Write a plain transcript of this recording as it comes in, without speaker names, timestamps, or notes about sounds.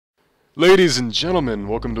Ladies and gentlemen,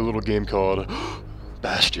 welcome to a little game called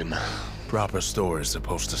Bastion. Proper story is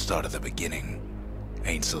supposed to start at the beginning.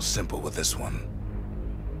 Ain't so simple with this one.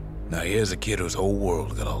 Now here's a kid whose whole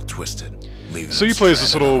world got all twisted. So you play as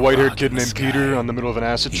this little white-haired kid named Peter on the middle of an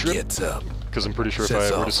acid trip? He gets up. Because I'm pretty sure if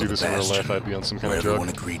I were to see this in real life, I'd be on some kind of drug.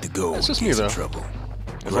 Everyone agreed to go. It's just me though. Trouble.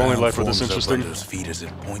 If only life were this interesting. His feet as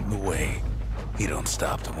it pointing the way. He don't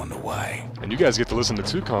stop to wonder why. And you guys get to listen to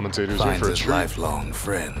two commentators here Finds for a his treat. lifelong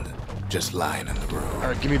friend just lying in the road.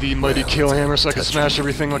 Alright, give me the mighty kill hammer so I can smash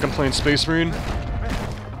everything like I'm playing Space Marine.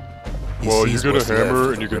 Well, you get a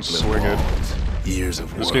hammer and you can swing it. Years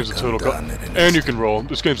of This game's a total and you can roll.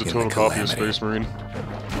 This game's a total copy of Space Marine.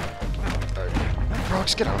 Alright,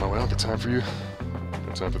 Frogs, get out of my way. I don't got time for you. I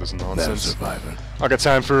got time for this nonsense. I got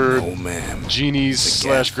time for genies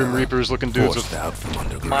slash Grim Reapers looking dudes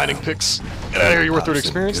with mining picks. Get out of here, you're worth 30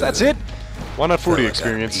 experience. That's it? Why not 40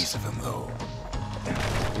 experience?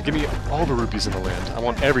 Give me all the rupees in the land. I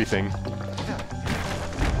want everything.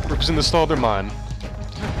 Rupees in the stall, they're mine.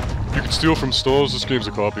 You can steal from stalls. This game's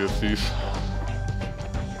a copy of Thief.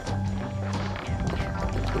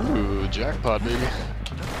 Ooh, jackpot, baby.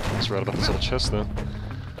 That's right about this little chest, though.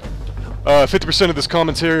 50% of this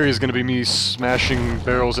commentary is going to be me smashing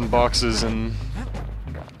barrels and boxes and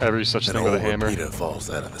every such thing with a hammer. Peter falls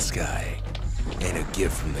out of the sky. Ain't a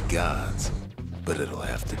gift from the gods, but it'll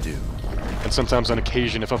have to do. And sometimes on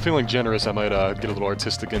occasion, if I'm feeling generous, I might get a little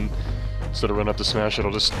artistic and instead of run up to smash it,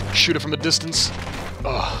 I'll just shoot it from a distance.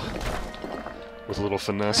 With a little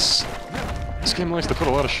finesse. This game likes to put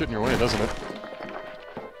a lot of shit in your way, doesn't it?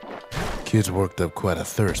 Kid's worked up quite a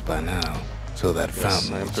thirst by now, so that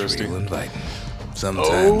fountain is real inviting.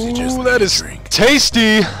 Sometimes you just that is drink.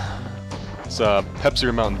 Tasty! It's Pepsi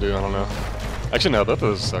or Mountain Dew, I don't know. Actually, no, that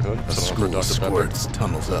does suck. A school of squirts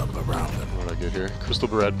tunnels up around them. What did I get here? Crystal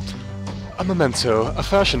bread. A memento, a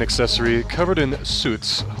fashion accessory covered in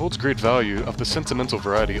suits, holds great value of the sentimental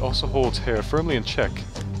variety, also holds hair firmly in check.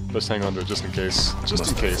 Let's hang on to it just in case. Just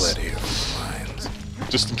in case.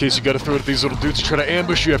 Just in case you gotta throw it at these little dudes who try to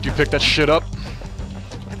ambush you after you pick that shit up.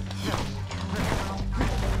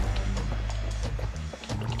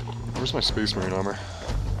 Where's my Space Marine armor?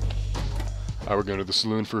 We're going to the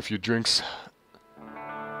saloon for a few drinks.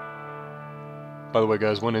 By the way,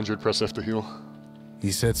 guys, when injured, press F to heal.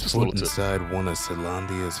 He sets foot inside one of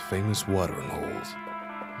Celandia's famous watering holes.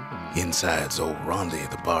 Inside's old Rondi,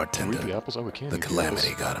 the bartender. The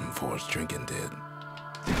calamity got him before his drinking did.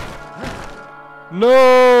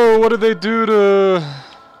 No! What did they do to...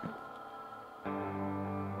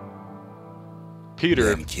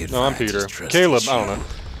 Peter. No, I'm Peter. Caleb, I don't know.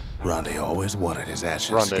 Rondi always wanted his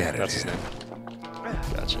ashes scattered that's his name.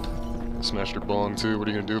 Gotcha. Smashed her bong, too. What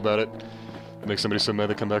are you gonna do about it? Make somebody so mad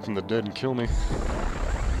they come back from the dead and kill me.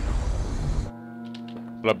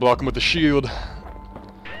 But I block him with the shield.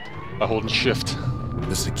 By holding shift.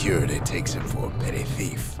 The security takes him for a petty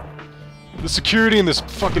thief. The security in this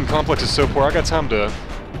fucking complex is so poor. I got time to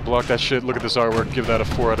block that shit, look at this artwork, give that a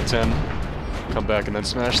 4 out of 10. Come back and then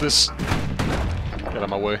smash this. Get out of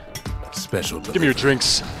my way. Special delivery. Give me your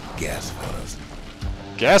drinks. Gas fellas.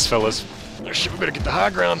 Gas fellas? Oh shit, we better get the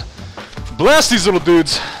high ground. Blast these little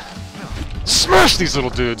dudes! Smash these little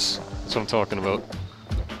dudes! That's what I'm talking about.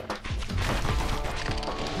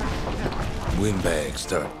 Windbags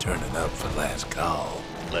start turning up for last call.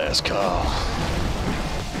 Last call.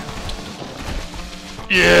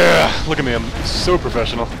 Yeah! Look at me, I'm so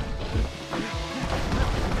professional.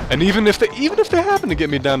 And even if they happen to get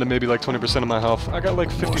me down to maybe like 20% of my health, I got like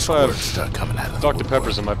 55 Dr.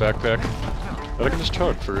 Peppers in my backpack that I can just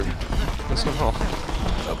chug for that's no harm.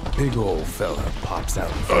 A big old fella pops out.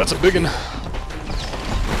 Oh, that's a big one.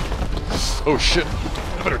 Oh shit!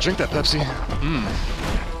 I better drink that Pepsi.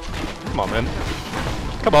 Come on, man.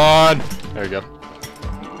 Come on! There you go.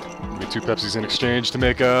 Give me 2 Pepsis in exchange to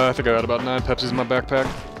make, I think I got about 9 Pepsis in my backpack.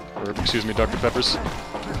 Or, excuse me, Dr. Peppers.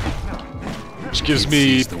 Which gives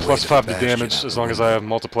me plus 5 to damage as long as I have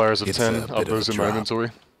multipliers of 10 of those in my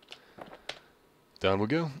inventory. Down we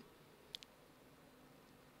go.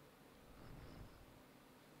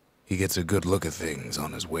 He gets a good look at things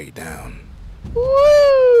on his way down.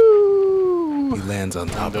 Woo! He lands on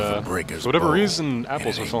top of a breaker's For whatever reason,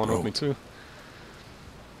 apples are falling off me too.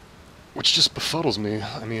 Which just befuddles me.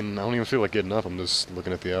 I mean, I don't even feel like getting up. I'm just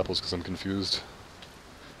looking at the apples because I'm confused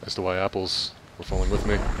as to why apples were falling with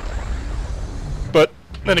me. But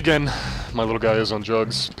then again, my little guy is on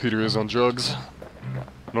drugs. Peter is on drugs.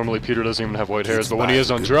 Normally Peter doesn't even have white hairs, but when he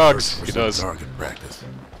is on drugs, he does.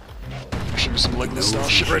 Should be some leg style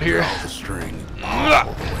shit right here.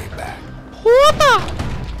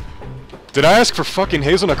 Did I ask for fucking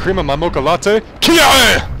hazelnut cream on my mocha latte? Kia!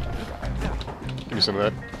 me some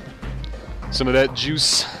of that. Some of that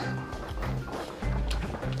juice.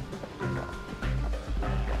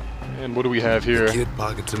 And what do we have here? The kid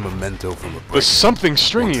pockets a memento from a The something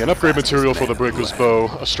stringy, an upgrade material for the Breaker's Bow,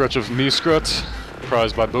 a stretch of meese grut,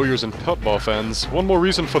 prized by bowyers and peltball fans. One more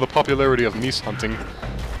reason for the popularity of meese hunting.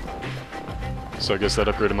 So I guess that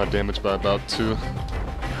upgraded my damage by about 2.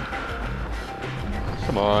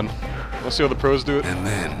 Come on. Let's see how the pros do it. And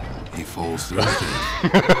then he falls through.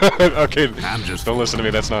 Okay, don't listen to me,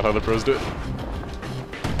 that's not how the pros do it.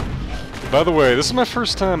 By the way, this is my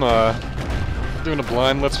first time doing a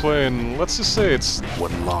blind Let's Play, and let's just say it's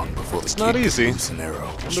not easy. I'm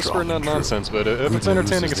just for not nonsense, but if it's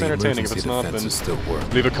entertaining, it's entertaining. If it's not, then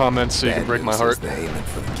leave a comment so you can break my heart.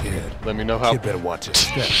 Let me know how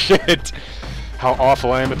shit, how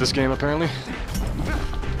awful I am at this game, apparently.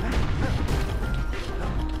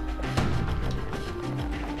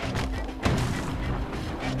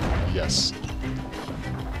 Yes.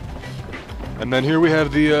 And then here we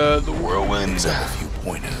have the whirlwind.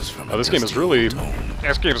 Oh, this game is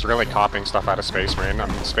really copying stuff out of Space Marine.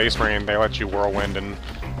 Space Marine, they let you whirlwind and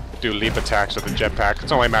do leap attacks with a jetpack.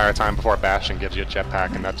 It's only a matter of time before Bastion gives you a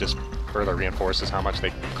jetpack, and that just further reinforces how much they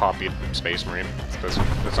copied Space Marine.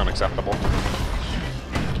 It's unacceptable.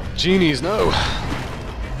 Genies, no.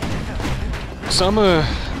 So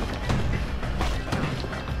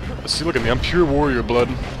let's see, look at me, I'm pure warrior blood.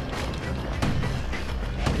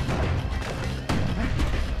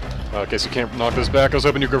 Okay, so you can't knock this back. I was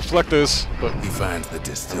hoping you could reflect this, but... He finds the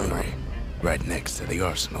distillery right next to the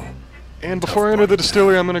arsenal. And before I enter the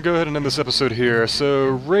distillery, I'm going to go ahead and end this episode here. So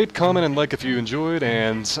rate, comment, and like if you enjoyed,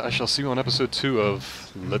 and I shall see you on episode 2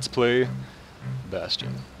 of Let's Play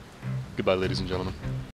Bastion. Goodbye, ladies and gentlemen.